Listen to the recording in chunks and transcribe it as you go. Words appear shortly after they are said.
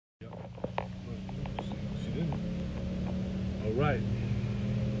All right.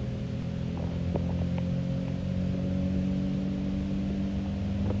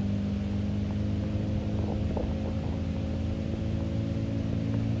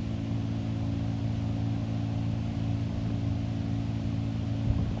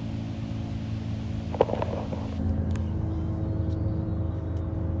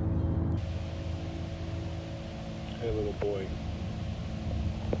 Hey, little boy.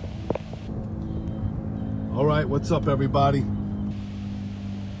 All right, what's up, everybody?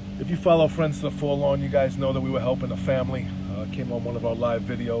 If you follow Friends to the Forlorn, you guys know that we were helping a family. Came on one of our live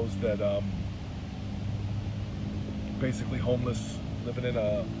videos that basically homeless, living in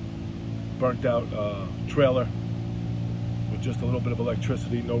a burnt out trailer with just a little bit of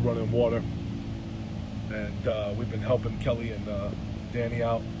electricity, no running water. And we've been helping Kelly and Danny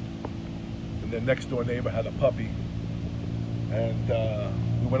out. And their next door neighbor had a puppy. And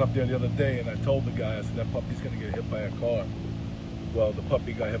we went up there the other day, and I told the guy, I said, that puppy's gonna get hit by a car. Well, the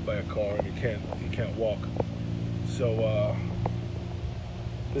puppy got hit by a car and he can't walk. So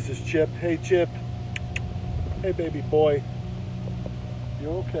this is Chip. Hey, Chip. Hey, baby boy.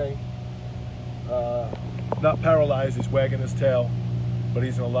 You're okay. Not paralyzed, he's wagging his tail, but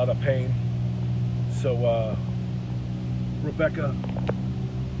he's in a lot of pain. So Rebecca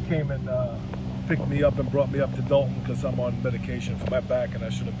came and picked me up and brought me up to Dalton because I'm on medication for my back and I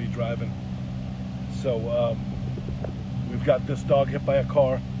shouldn't be driving. So we've got this dog hit by a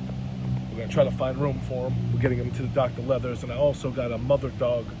car. We're gonna try to find room for him. We're getting him to the Dr. Leathers, and I also got a mother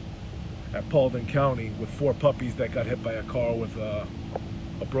dog at Paulding County with 4 puppies that got hit by a car with a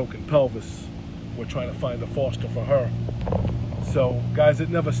broken pelvis. We're trying to find a foster for her. So guys, it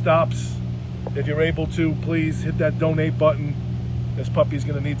never stops. If you're able to, please hit that donate button. This puppy's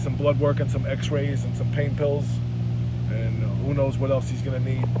gonna need some blood work and some x-rays and some pain pills, and who knows what else he's gonna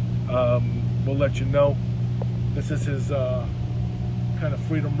need. We'll let you know. This is his kind of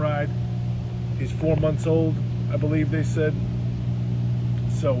freedom ride. He's 4 months old, I believe they said.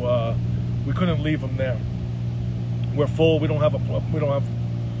 So we couldn't leave him there. We're full. We don't have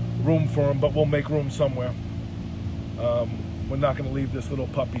room for him, but we'll make room somewhere. We're not going to leave this little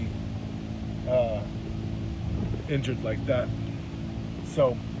puppy injured like that.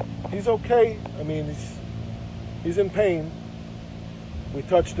 So he's okay. I mean, he's in pain. We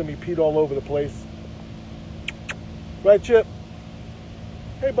touched him. He peed all over the place. Right, Chip?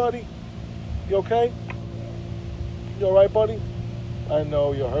 Hey, buddy. You okay? You all right, buddy? I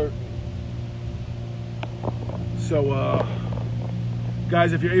know you're hurting. So,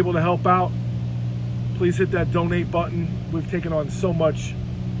 guys, if you're able to help out, please hit that donate button. We've taken on so much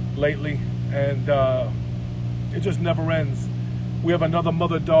lately, and it just never ends. We have another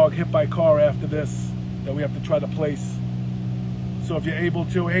mother dog hit by car after this that we have to try to place. So if you're able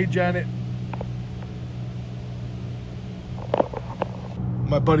to, hey, Janet.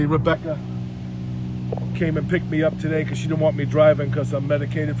 My buddy Rebecca came and picked me up today because she didn't want me driving because I'm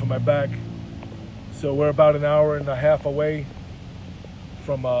medicated for my back. So we're about an hour and a half away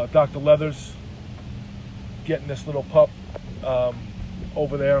from Dr. Leathers, getting this little pup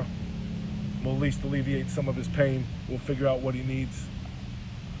over there. We'll at least alleviate some of his pain. We'll figure out what he needs.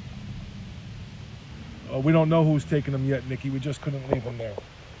 We don't know who's taking him yet, Nikki. We just couldn't leave him there.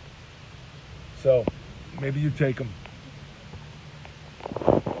 So maybe you take him.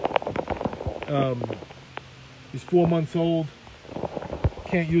 He's 4 months old.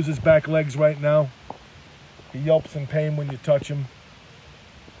 Can't use his back legs right now. He yelps in pain when you touch him.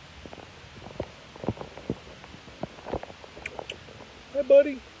 Hi,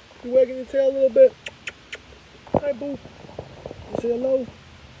 buddy. You wagging your tail a little bit? Hi, boo. You say hello?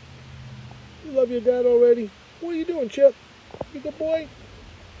 You love your dad already? What are you doing, Chip? You good boy?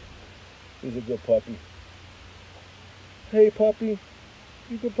 He's a good puppy. Hey, puppy.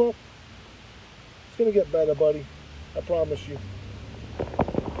 You good pup? It's gonna get better, buddy. I promise you.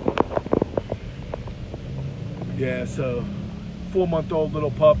 Yeah, so 4-month-old little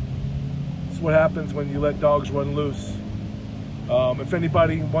pup. This is what happens when you let dogs run loose. If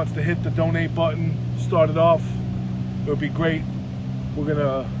anybody wants to hit the donate button, start it off, it would be great. We're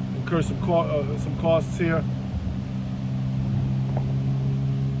gonna incur some costs here.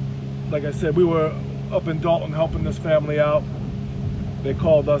 Like I said, we were up in Dalton helping this family out. They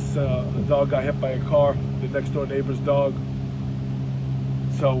called us, the dog got hit by a car, the next door neighbor's dog.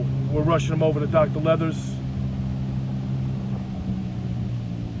 So we're rushing him over to Dr. Leathers.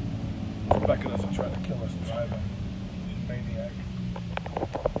 Rebecca doesn't try to kill us driving. She's a maniac.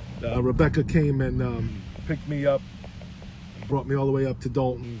 Rebecca came and picked me up, brought me all the way up to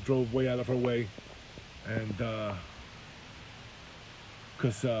Dalton, drove way out of her way. And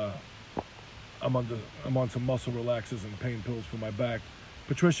because I'm on some muscle relaxers and pain pills for my back.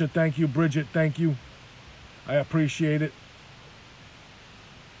 Patricia, thank you. Bridget, thank you. I appreciate it.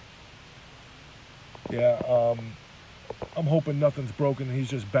 Yeah, I'm hoping nothing's broken. He's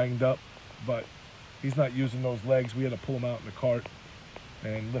just banged up, but he's not using those legs. We had to pull him out in the cart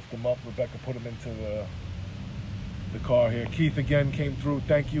and lift him up. Rebecca put him into the car here. Keith again came through.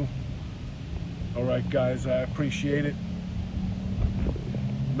 Thank you. All right, guys, I appreciate it.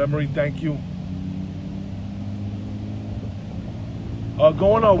 Memory, thank you.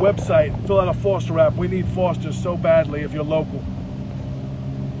 Go on our website, fill out a foster app. We need fosters so badly if you're local.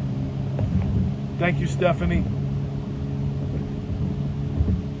 Thank you, Stephanie.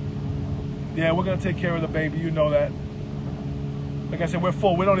 Yeah, we're gonna take care of the baby, you know that. Like I said, we're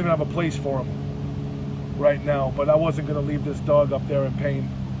full. We don't even have a place for him right now, but I wasn't gonna leave this dog up there in pain.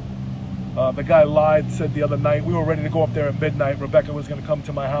 The guy lied, said the other night, we were ready to go up there at midnight. Rebecca was gonna come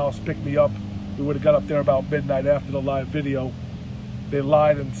to my house, pick me up. We would have got up there about midnight after the live video. They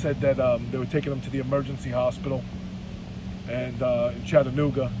lied and said that they were taking him to the emergency hospital and in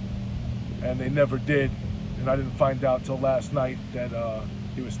Chattanooga, and they never did. And I didn't find out till last night that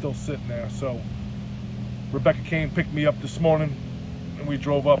he was still sitting there. So Rebecca came, picked me up this morning, and we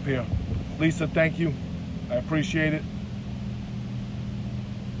drove up here. Lisa, thank you. I appreciate it.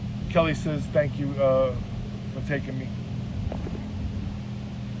 Kelly says thank you for taking me.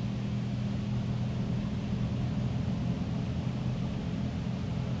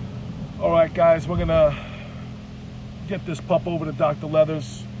 All right, guys, we're gonna get this pup over to Dr.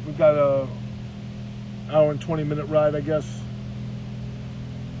 Leathers. We've got a hour and 20-minute ride, I guess.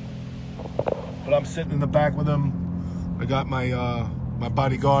 But I'm sitting in the back with him. I got my my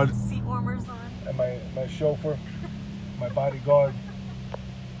bodyguard. Seat warmers on. And my chauffeur, my bodyguard,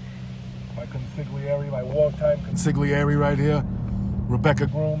 my consigliere, my wartime consigliere right here, Rebecca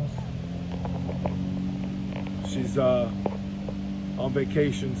Grooms. She's on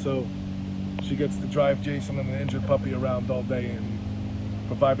vacation, so she gets to drive Jason and an injured puppy around all day and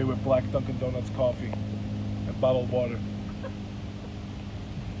provide me with black Dunkin' Donuts coffee and bottled water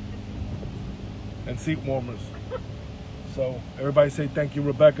and seat warmers. So everybody say thank you,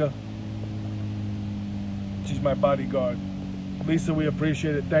 Rebecca. She's my bodyguard. Lisa, we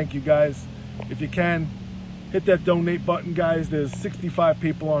appreciate it. Thank you, guys. If you can, hit that donate button, guys. There's 65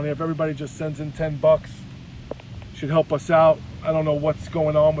 people on here. If everybody just sends in 10 bucks, should help us out. I don't know what's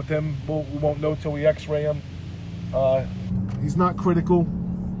going on with him. We won't know till we x-ray him. He's not critical.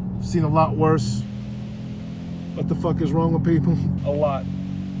 I've seen a lot worse. What the fuck is wrong with people? A lot.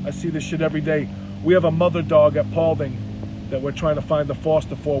 I see this shit every day. We have a mother dog at Paulding that we're trying to find a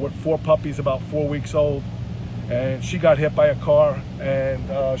foster for with 4 puppies about 4 weeks old. And she got hit by a car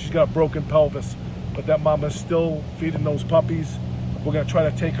and she's got a broken pelvis. But that mama's still feeding those puppies. We're gonna try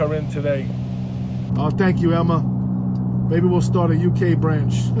to take her in today. Oh, thank you, Emma. Maybe we'll start a UK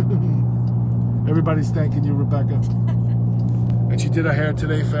branch. Everybody's thanking you, Rebecca. And she did her hair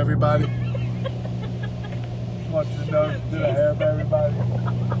today for everybody. She wants you to know she did her hair for everybody.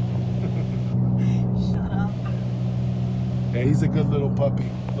 Shut up. Yeah, he's a good little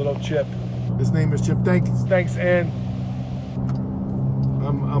puppy, little Chip. His name is Chip. Thanks, Ann.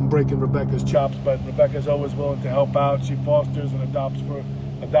 I'm breaking Rebecca's chops, but Rebecca's always willing to help out. She fosters and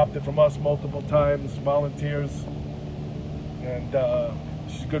adopted from us multiple times, volunteers. And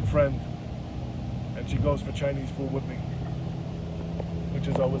she's a good friend, and she goes for Chinese food with me, which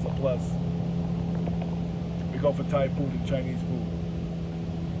is always a plus. We go for Thai food and Chinese food.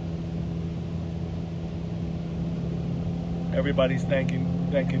 Everybody's thanking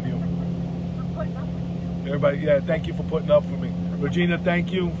you. For putting up with you. Everybody, yeah, thank you for putting up for me. Regina,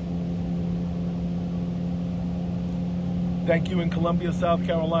 thank you. Thank you in Columbia, South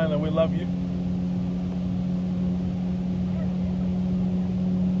Carolina. We love you.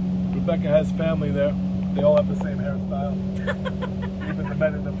 Rebecca has family there. They all have the same hairstyle. Even the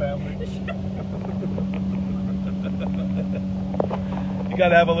men in the family. You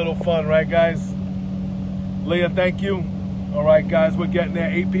gotta have a little fun, right, guys? Leah, thank you. All right, guys, we're getting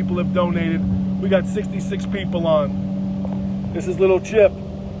there. 8 people have donated. We got 66 people on. This is Little Chip.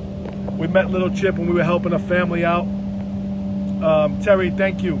 We met Little Chip when we were helping a family out. Terry,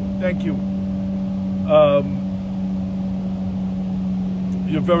 thank you. Thank you.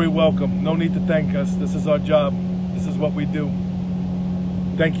 You're very welcome. No need to thank us. This is our job. This is what we do.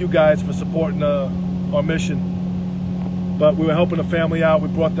 Thank you guys for supporting our mission. But we were helping a family out. We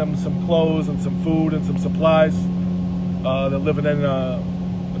brought them some clothes and some food and some supplies. They're living in a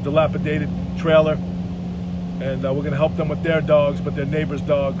dilapidated trailer. And we're going to help them with their dogs, but their neighbor's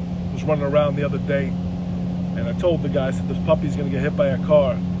dog was running around the other day. And I told the guy, I said, this puppy's going to get hit by a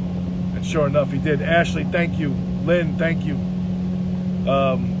car. And And sure enough, he did. Ashley, thank you. Lynn, thank you.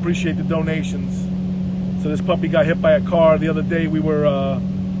 Appreciate the donations. So this puppy got hit by a car. The other day we were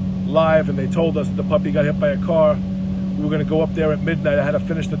live and they told us the puppy got hit by a car. We were gonna go up there at midnight. I had to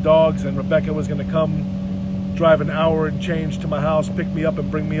finish the dogs and Rebecca was gonna come drive an hour and change to my house, pick me up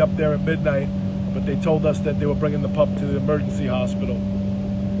and bring me up there at midnight. But they told us that they were bringing the pup to the emergency hospital.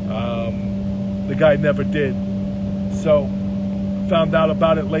 The guy never did. So found out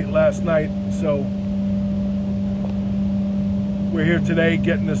about it late last night. So we're here today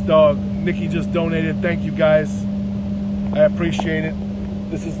getting this dog. Nikki just donated. Thank you guys. I appreciate it.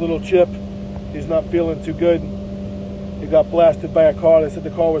 This is little Chip. He's not feeling too good. He got blasted by a car. They said the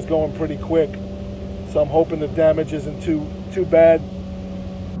car was going pretty quick. So I'm hoping the damage isn't too bad.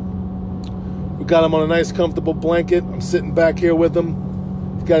 We got him on a nice comfortable blanket. I'm sitting back here with him.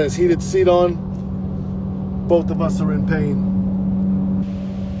 He's got his heated seat on. Both of us are in pain.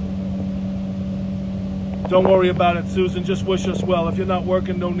 Don't worry about it, Susan. Just wish us well. If you're not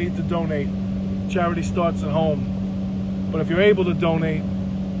working, no need to donate. Charity starts at home. But if you're able to donate,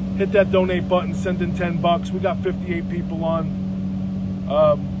 hit that donate button, send in 10 bucks. We got 58 people on.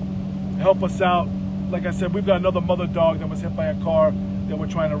 Help us out. Like I said, we've got another mother dog that was hit by a car that we're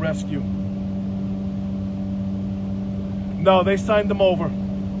trying to rescue. No, they signed them over.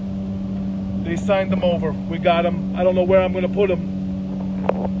 They signed them over. We got him. I don't know where I'm going to put him.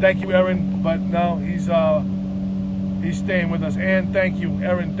 Thank you, Erin. But no, he's staying with us. And thank you,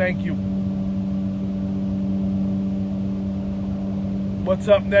 Erin. Thank you. What's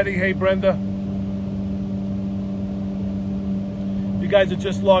up, Nettie? Hey, Brenda. You guys are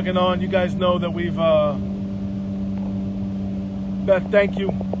just logging on. You guys know that we've Beth, thank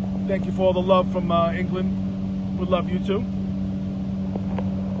you. Thank you for all the love from England. We love you too.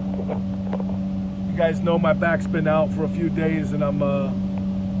 You guys know my back's been out for a few days and I'm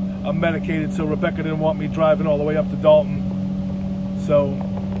medicated, so Rebecca didn't want me driving all the way up to Dalton. So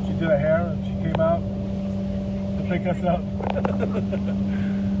she did her hair and she came out to pick us up.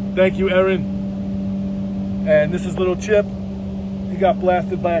 Thank you, Erin. And this is little Chip. He got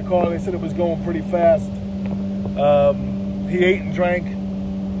blasted by a car. They said it was going pretty fast. He ate and drank.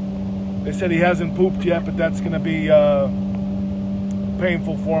 They said he hasn't pooped yet, but that's going to be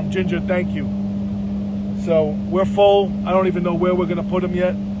painful for him. Ginger, thank you. So we're full. I don't even know where we're going to put him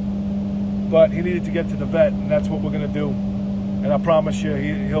yet, but he needed to get to the vet, and that's what we're going to do. And I promise you,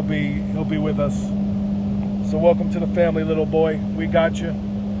 he'll be with us. So welcome to the family, little boy. We got you.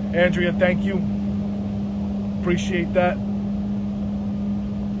 Andrea, thank you. Appreciate that.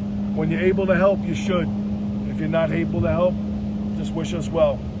 When you're able to help, you should. If you're not able to help, just wish us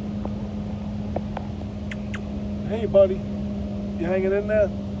well. Hey, buddy. You hanging in there?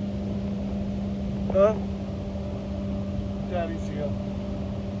 Huh? Daddy's here.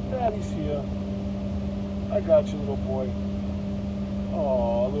 Daddy's here. I got you, little boy.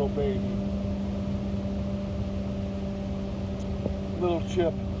 Aw, little baby. Little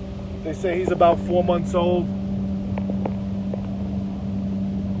Chip. They say he's about 4 months old.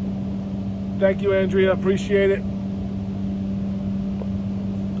 Thank you, Andrea. Appreciate it.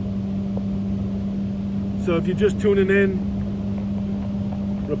 So if you're just tuning in,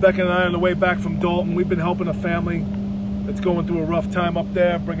 Rebecca and I are on the way back from Dalton. We've been helping a family that's going through a rough time up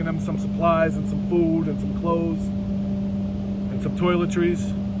there, bringing them some supplies and some food and some clothes and some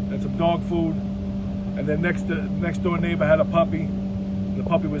toiletries and some dog food. And then next door neighbor had a puppy. The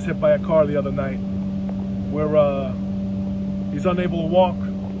puppy was hit by a car the other night. He's unable to walk.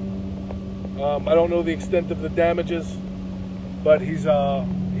 I don't know the extent of the damages, but he's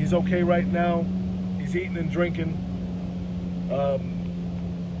okay right now. He's eating and drinking.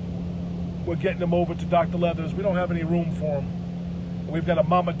 We're getting him over to Dr. Leathers. We don't have any room for him. We've got a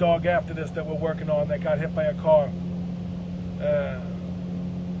mama dog after this that we're working on that got hit by a car.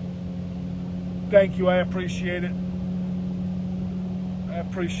 Thank you. I appreciate it. I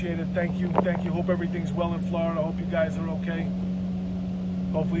appreciate it. Thank you. Thank you. Hope everything's well in Florida. Hope you guys are okay.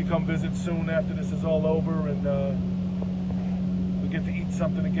 Hopefully you come visit soon after this is all over and we get to eat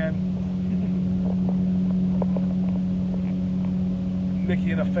something again.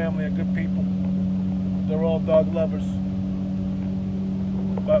 Nikki and her family are good people. They're all dog lovers.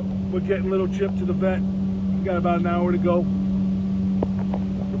 But we're getting little Chip to the vet. We got about an hour to go.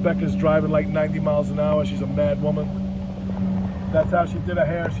 Rebecca's driving like 90 miles an hour. She's a mad woman. That's how she did her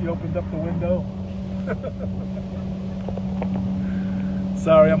hair. She opened up the window.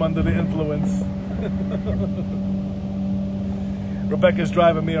 Sorry, I'm under the influence. Rebecca's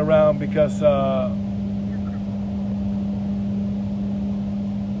driving me around because I'm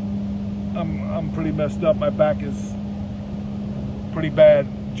pretty messed up. My back is pretty bad.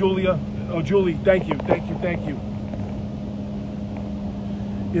 Julia, Oh, Julie, thank you.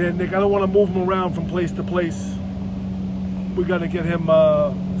 Yeah, Nick, I don't want to move him around from place to place. We got to get him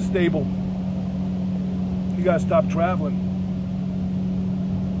stable. You got to stop traveling.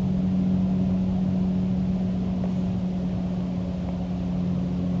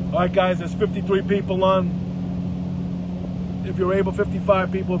 All right, guys, there's 53 people on. If you're able,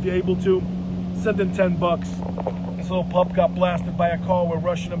 55 people, if you're able to, send in 10 bucks. This little pup got blasted by a car. We're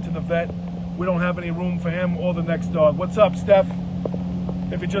rushing him to the vet. We don't have any room for him or the next dog. What's up, Steph?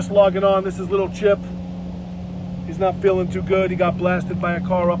 If you're just logging on, this is little Chip. He's not feeling too good. He got blasted by a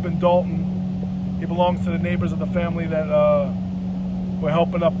car up in Dalton. He belongs to the neighbors of the family that we're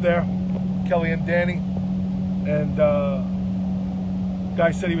helping up there, Kelly and Danny. And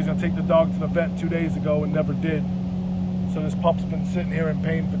guy said he was gonna take the dog to the vet 2 days ago and never did. So this pup's been sitting here in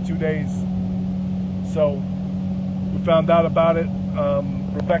pain for 2 days. So we found out about it.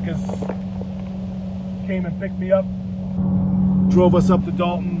 Rebecca's came and picked me up, drove us up to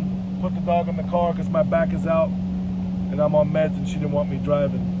Dalton, put the dog in the car because my back is out and I'm on meds and she didn't want me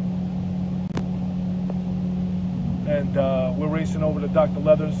driving. And we're racing over to Dr.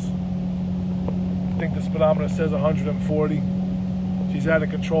 Leathers. I think the speedometer says 140. She's out of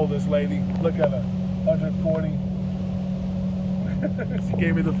control, this lady. Look at her, 140. She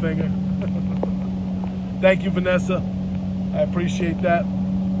gave me the finger. Thank you, Vanessa. I appreciate that.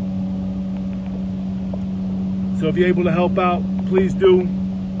 So if you're able to help out, please do.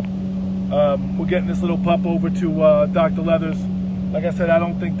 We're getting this little pup over to Dr. Leathers. Like I said, I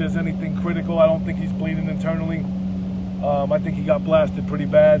don't think there's anything critical. I don't think he's bleeding internally. I think he got blasted pretty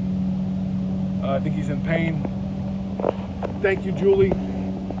bad. I think he's in pain. Thank you, Julie.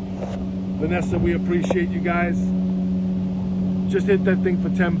 Vanessa, we appreciate you guys. Just hit that thing for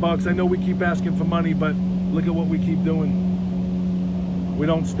 10 bucks. I know we keep asking for money, but look at what we keep doing. We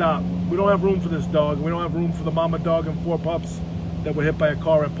don't stop. We don't have room for this dog. We don't have room for the mama dog and 4 pups that were hit by a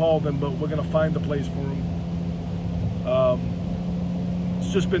car at Paulden, but we're gonna find a place for them.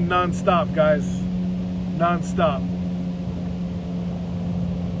 It's just been non-stop, guys. Non-stop.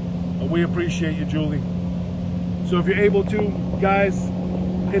 But we appreciate you, Julie. So if you're able to, guys,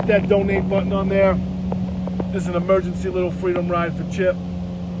 hit that donate button on there. This is an emergency little freedom ride for Chip.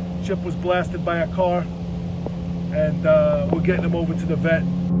 Chip was blasted by a car, and we're getting him over to the vet.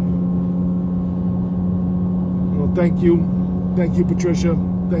 Well, thank you. Thank you, Patricia.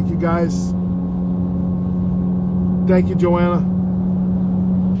 Thank you, guys. Thank you, Joanna.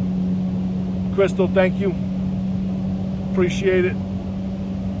 Crystal, thank you. Appreciate it.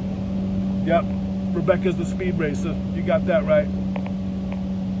 Yep, Rebecca's the speed racer. You got that right.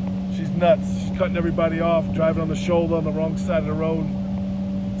 She's nuts. She's cutting everybody off, driving on the shoulder on the wrong side of the road,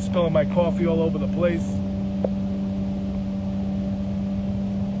 spilling my coffee all over the place.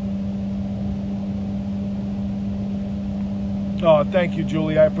 Oh, thank you,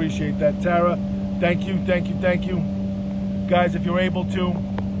 Julie. I appreciate that. Tara, thank you. Guys, if you're able to,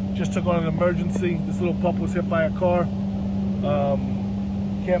 just took on an emergency. This little pup was hit by a car.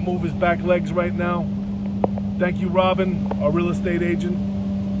 Can't move his back legs right now. Thank you, Robin, our real estate agent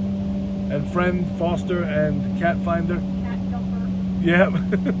and friend, foster and cat finder. Cat helper. Yeah.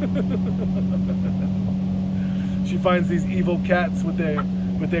 She finds these evil cats with their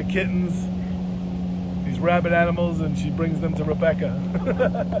kittens, these rabid animals, and she brings them to Rebecca.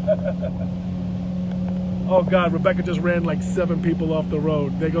 Oh God, Rebecca just ran like 7 people off the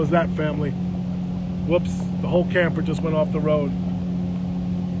road. There goes that family. Whoops, the whole camper just went off the road.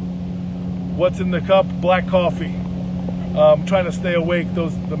 What's in the cup? Black coffee. I'm trying to stay awake. The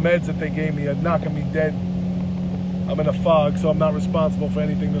meds that they gave me are knocking me dead. I'm in a fog, so I'm not responsible for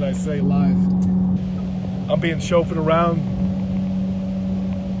anything that I say live. I'm being chauffeured around.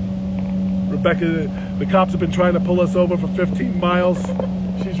 Rebecca, the cops have been trying to pull us over for 15 miles.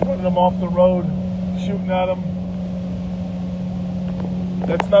 She's running them off the road, shooting at them.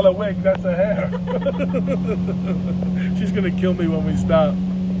 That's not a wig, that's a hair. She's gonna kill me when we stop.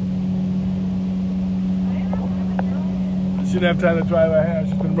 She didn't have time to dry her hair.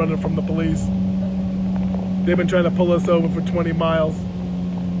 She's been running from the police. They've been trying to pull us over for 20 miles.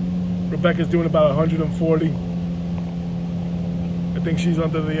 Rebecca's doing about 140. I think she's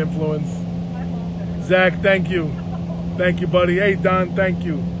under the influence. Zach, thank you. Thank you, buddy. Hey, Don, thank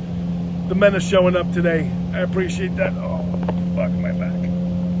you. The men are showing up today. I appreciate that. Oh, fuck my back.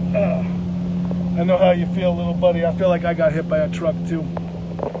 Oh. I know how you feel, little buddy. I feel like I got hit by a truck, too.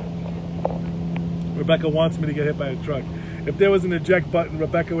 Rebecca wants me to get hit by a truck. If there was an eject button,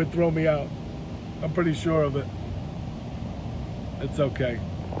 Rebecca would throw me out. I'm pretty sure of it. It's okay.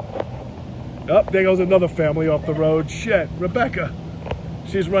 Oh, there goes another family off the road. Shit, Rebecca.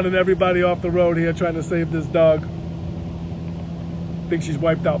 She's running everybody off the road here trying to save this dog. I think she's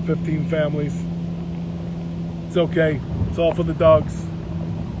wiped out 15 families. It's okay. It's all for the dogs.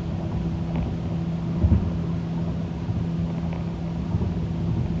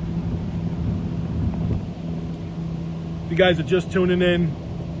 If you guys are just tuning in,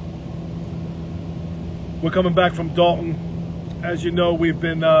 we're coming back from Dalton. As you know, we've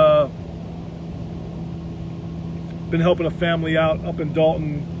been helping a family out up in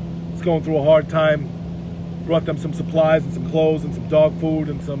Dalton. It's going through a hard time. Brought them some supplies and some clothes and some dog food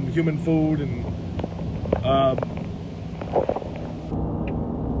and some human food, and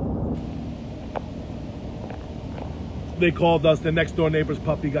they called us. The next door neighbor's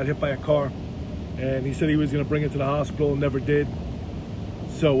puppy got hit by a car, and he said he was going to bring it to the hospital and never did.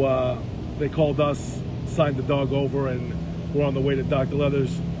 So they called us, signed the dog over, and we're on the way to Dr.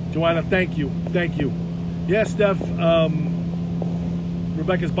 Leathers. Joanna, thank you. Thank you. Yeah, Steph,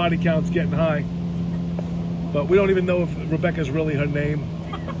 Rebecca's body count's getting high, but we don't even know if Rebecca's really her name.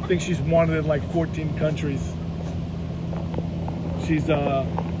 I think she's wanted in like 14 countries. She's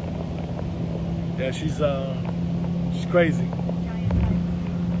she's crazy.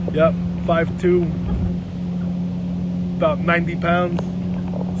 Yep, 5'2", about 90 pounds,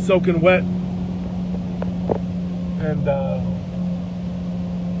 soaking wet, and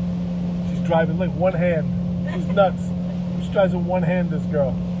she's driving like one hand. She's nuts. She drives with one hand, this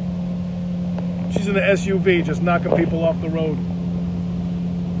girl. She's in an SUV, just knocking people off the road.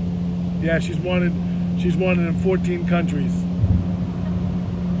 Yeah, she's wanted in 14 countries.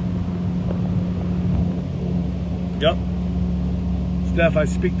 Yep. Steph, I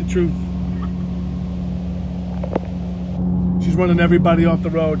speak the truth. She's running everybody off the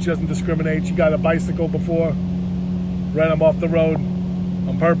road. She doesn't discriminate. She got a bicycle before, ran them off the road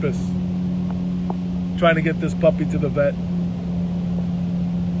on purpose. Trying to get this puppy to the vet.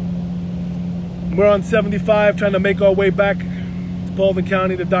 We're on 75 trying to make our way back to Paulding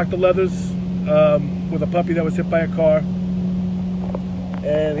County to Dr. Leathers with a puppy that was hit by a car.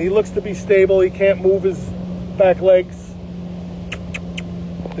 And he looks to be stable. He can't move his back legs.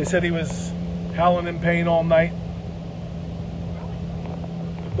 They said he was howling in pain all night.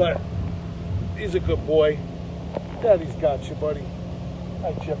 But he's a good boy. Daddy's got you, buddy.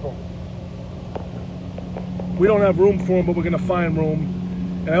 Hi, Chipper. We don't have room for him, but we're gonna find room.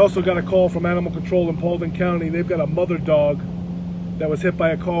 And I also got a call from Animal Control in Paulding County. They've got a mother dog that was hit by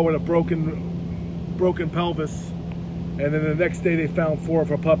a car with a broken pelvis. And then the next day they found 4 of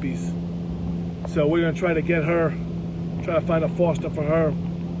her puppies. So we're gonna try to get her, try to find a foster for her.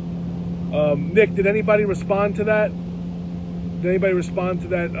 Nick, did anybody respond to that? Did anybody respond to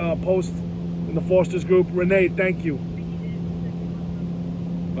that post in the fosters group? Renee, thank you.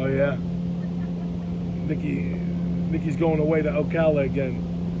 Oh yeah. Nikki's going away to Ocala again.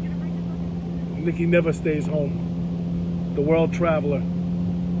 Nikki never stays home. The world traveler.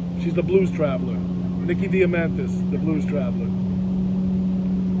 She's the blues traveler. Nikki Diamantis, the blues traveler.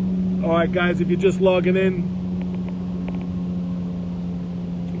 All right, guys, if you're just logging in,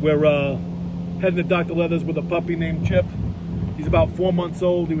 we're heading to Dr. Leathers with a puppy named Chip. He's about 4 months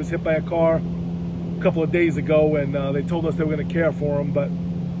old. He was hit by a car a couple of days ago, and they told us they were going to care for him, but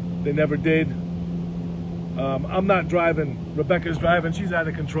they never did. I'm not driving. Rebecca's driving. She's out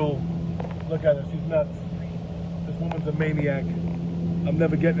of control. Look at her. She's nuts. This woman's a maniac. I'm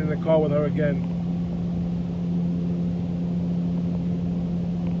never getting in a car with her again.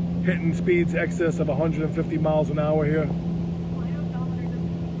 Hitting speeds excess of 150 miles an hour here.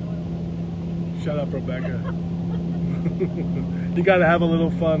 Shut up, Rebecca. You gotta have a little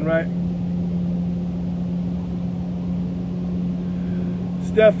fun, right?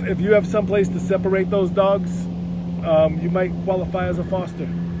 Steph, if you have someplace to separate those dogs, you might qualify as a foster.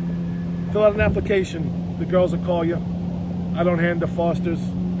 Fill out an application. The girls will call you. I don't hand the fosters.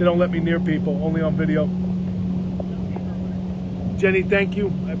 They don't let me near people, only on video. Jenny, thank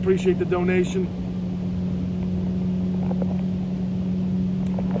you. I appreciate the donation.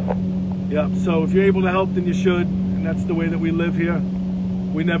 Yeah, so if you're able to help, then you should. And that's the way that we live here.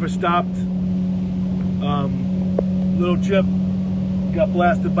 We never stopped. Little Chip got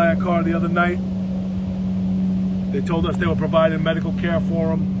blasted by a car the other night. They told us they were providing medical care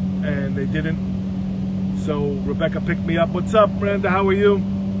for him, and they didn't. So Rebecca picked me up. What's up, Brenda? How are you?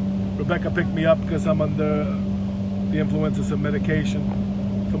 Rebecca picked me up because I'm under the influence of some medication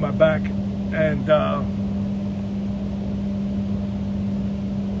for my back. And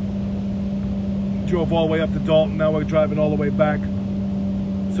drove all the way up to Dalton. Now we're driving all the way back.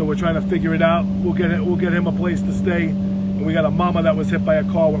 So we're trying to figure it out. We'll get him a place to stay. And we got a mama that was hit by a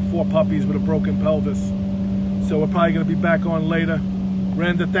car with 4 puppies with a broken pelvis. So we're probably going to be back on later.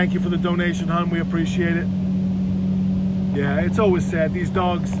 Miranda, thank you for the donation, hon. We appreciate it. Yeah, it's always sad. These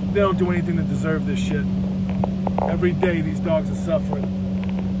dogs, they don't do anything to deserve this shit. Every day these dogs are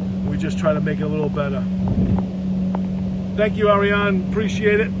suffering. We just try to make it a little better. Thank you, Ariane.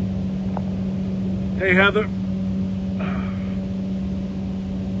 Appreciate it. Hey, Heather.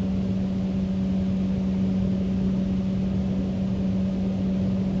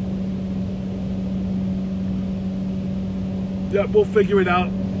 Yeah, we'll figure it out.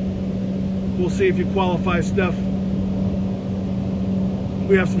 We'll see if you qualify, Steph.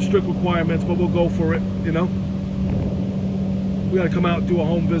 We have some strict requirements, but we'll go for it, you know? We gotta come out and do a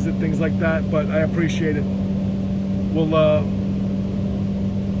home visit, things like that, but I appreciate it. We'll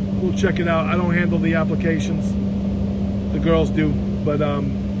check it out. I don't handle the applications. The girls do, but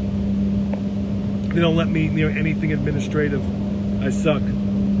they don't let me near anything administrative. I suck.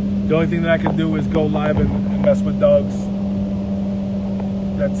 The only thing that I can do is go live and mess with dogs.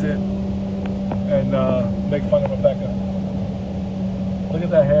 That's it. And make fun of Rebecca. Look at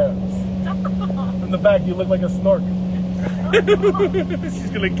that hair. In the back, you look like a snork.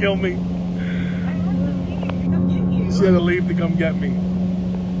 She's gonna kill me. She had to leave to come get me.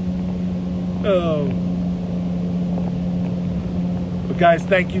 Oh. But guys,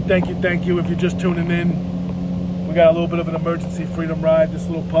 thank you. If you're just tuning in, we got a little bit of an emergency freedom ride. This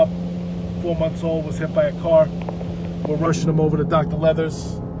little pup, 4 months old, was hit by a car. We're rushing him over to Dr.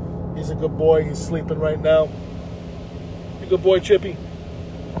 Leathers. He's a good boy. He's sleeping right now. You good boy, Chippy?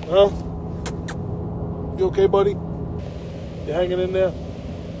 Huh? You okay, buddy? You hanging in there?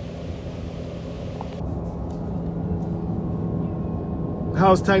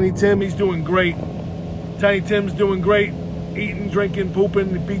 How's Tiny Tim? He's doing great. Tiny Tim's doing great. Eating, drinking, pooping.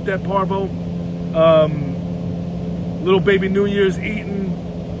 He beat that parvo. Little baby New Year's eating.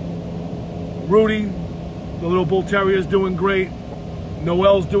 Rudy, the little bull terrier's doing great.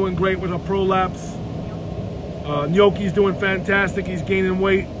 Noelle's doing great with her prolapse. Gnocchi's doing fantastic. He's gaining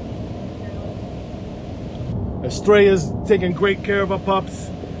weight. Estrella's taking great care of her pups.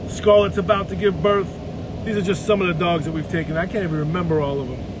 Scarlett's about to give birth. These are just some of the dogs that we've taken. I can't even remember all of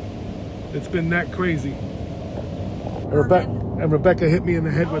them. It's been that crazy. And Rebecca hit me in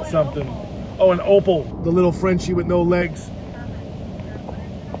the head with something. Oh, and Opal, the little Frenchie with no legs.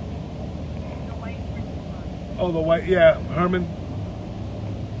 Oh, the white, yeah, Herman.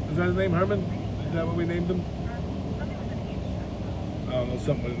 Is that his name, Herman? Is that what we named him? I don't know,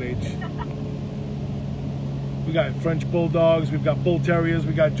 something with an H. We got French bulldogs, we've got bull terriers,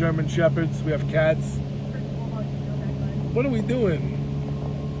 we got German shepherds, we have cats. What are we doing?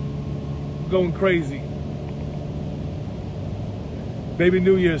 Going crazy. Baby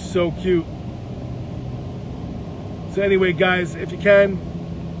New Year is so cute. So anyway, guys, if you can,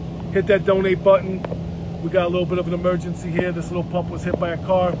 hit that donate button. We got a little bit of an emergency here. This little pup was hit by a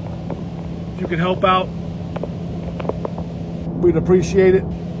car. If you can help out, we'd appreciate it.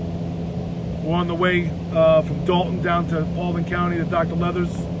 We're on the way from Dalton down to Paulding County to Dr.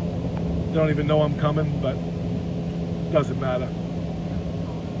 Leathers. They don't even know I'm coming, but it doesn't matter.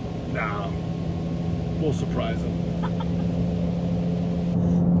 Nah, we'll surprise them.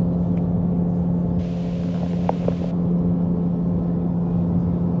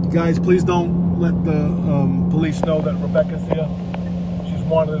 Guys, please don't let the police know that Rebecca's here. She's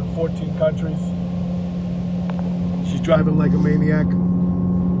wanted in 14 countries. She's driving like a maniac,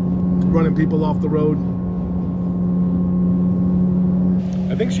 running people off the road.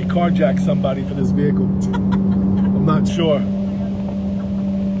 I think she carjacked somebody for this vehicle. I'm not sure.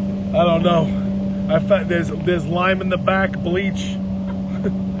 I don't know. I found there's lime in the back, bleach,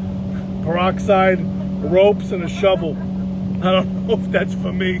 peroxide, ropes, and a shovel. I don't know if that's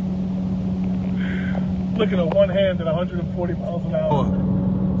for me. Looking at one hand at 140 miles an hour.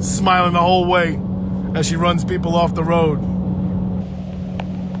 Smiling the whole way as she runs people off the road.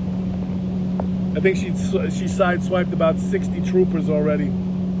 I think she sideswiped about 60 troopers already.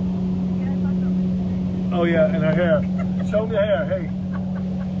 Oh yeah, and her hair. Show me her hair, hey.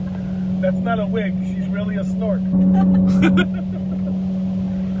 That's not a wig, she's really a snork.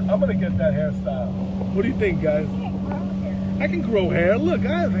 I'm gonna get that hairstyle. What do you think, guys? I can grow hair. Look,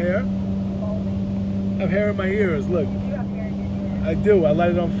 I have hair. I have hair in my ears. Look. I do. I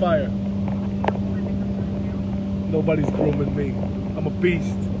light it on fire. Nobody's grooming me. I'm a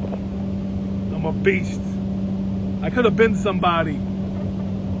beast. I'm a beast. I could have been somebody.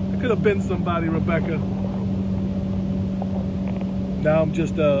 I could have been somebody, Rebecca. Now I'm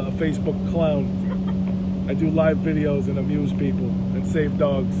just a Facebook clown. I do live videos and amuse people and save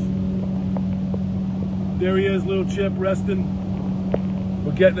dogs. There he is, little Chip, resting.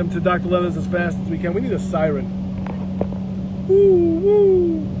 We're getting him to Dr. Leathers as fast as we can. We need a siren. Woo,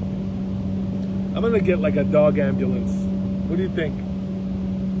 woo. I'm gonna get like a dog ambulance. What do you think?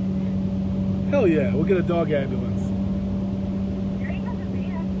 Hell yeah, we'll get a dog ambulance. You already have the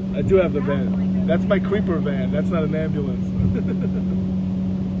van. I do have the van. That's my creeper van. That's not an ambulance.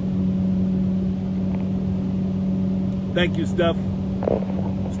 Thank you, Steph.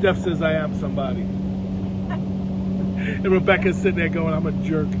 Steph says I am somebody. And Rebecca's sitting there going, I'm a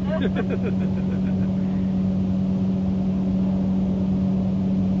jerk.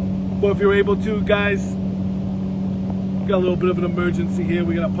 Well, if you're able to, guys, got a little bit of an emergency here.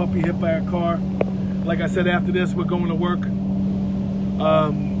 We got a puppy hit by a car. Like I said, after this, we're going to work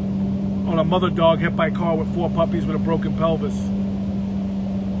on a mother dog hit by a car with 4 puppies with a broken pelvis.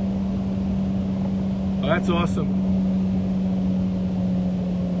 Oh, that's awesome.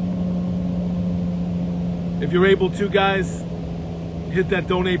 If you're able to, guys, hit that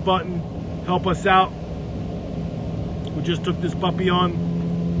donate button. Help us out. We just took this puppy on,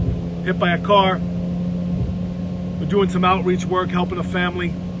 hit by a car. We're doing some outreach work, helping a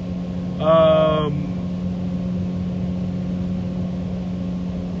family.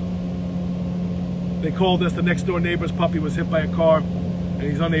 They called us, the next door neighbor's puppy was hit by a car and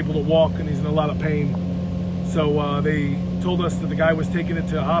he's unable to walk and he's in a lot of pain. So they told us that the guy was taking it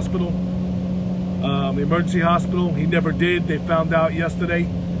to a hospital, the emergency hospital. He never did. They found out yesterday.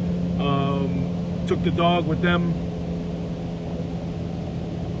 Took the dog with them.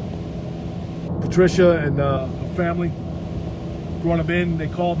 Patricia and her family brought him in. They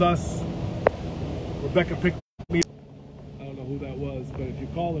called us. Rebecca picked me up. I don't know who that was, but if you're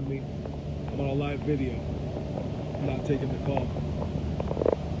calling me, I'm on a live video. I'm not taking the call.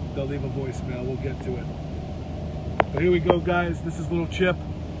 They'll leave a voicemail. We'll get to it. But here we go, guys. This is little Chip.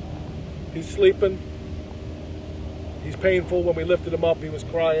 He's sleeping. He's painful. When we lifted him up, he was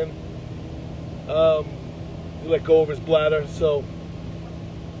crying. We let go of his bladder, so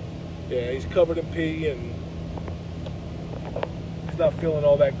yeah, he's covered in pee and he's not feeling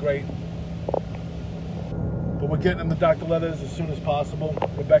all that great. But we're getting him to Dr. Leathers as soon as possible.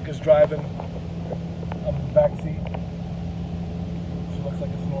 Rebecca's driving. I'm in the back seat. She looks like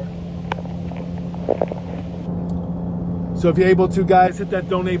a snort. So if you're able to, guys, hit that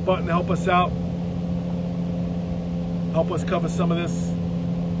donate button, help us out. Help us cover some of this.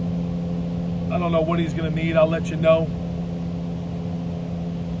 I don't know what he's gonna need, I'll let you know.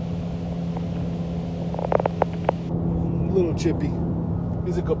 Little Chippy,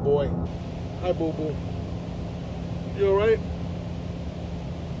 he's a good boy. Hi, Boo Boo. You all right?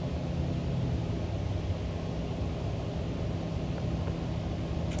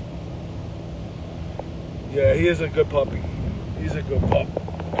 Yeah, he is a good puppy. He's a good pup.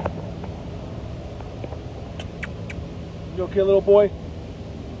 You okay, little boy?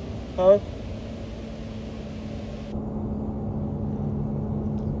 Huh?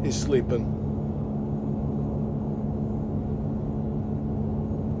 He's sleeping.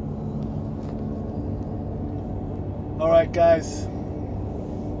 All right, guys.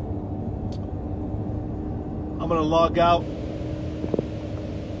 I'm gonna log out.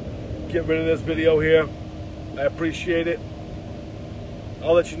 Get rid of this video here. I appreciate it.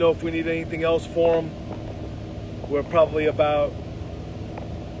 I'll let you know if we need anything else for him. We're probably about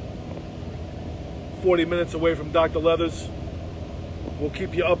 40 minutes away from Dr. Leathers. We'll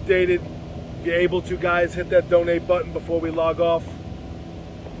keep you updated. If you're able to, guys, hit that donate button before we log off.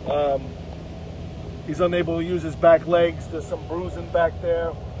 He's unable to use his back legs. There's some bruising back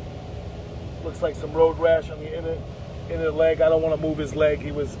there. Looks like some road rash on the inner leg. I don't want to move his leg.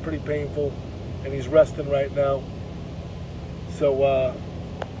 He was pretty painful, and he's resting right now. So I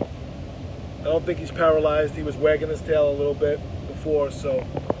don't think he's paralyzed. He was wagging his tail a little bit before, so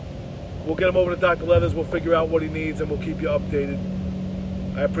we'll get him over to Dr. Leathers. We'll figure out what he needs, and we'll keep you updated.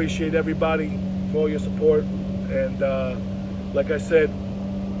 I appreciate everybody for all your support, and like I said,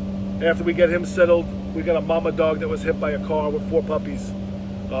 after we get him settled, we got a mama dog that was hit by a car with 4 puppies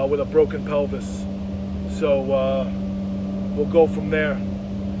with a broken pelvis. So we'll go from there.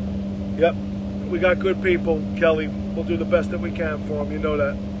 Yep, we got good people, Kelly. We'll do the best that we can for them, you know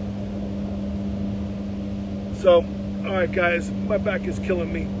that. So, all right, guys, my back is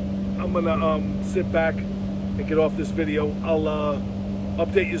killing me. I'm gonna sit back and get off this video. I'll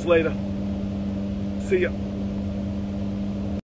update you later. See ya.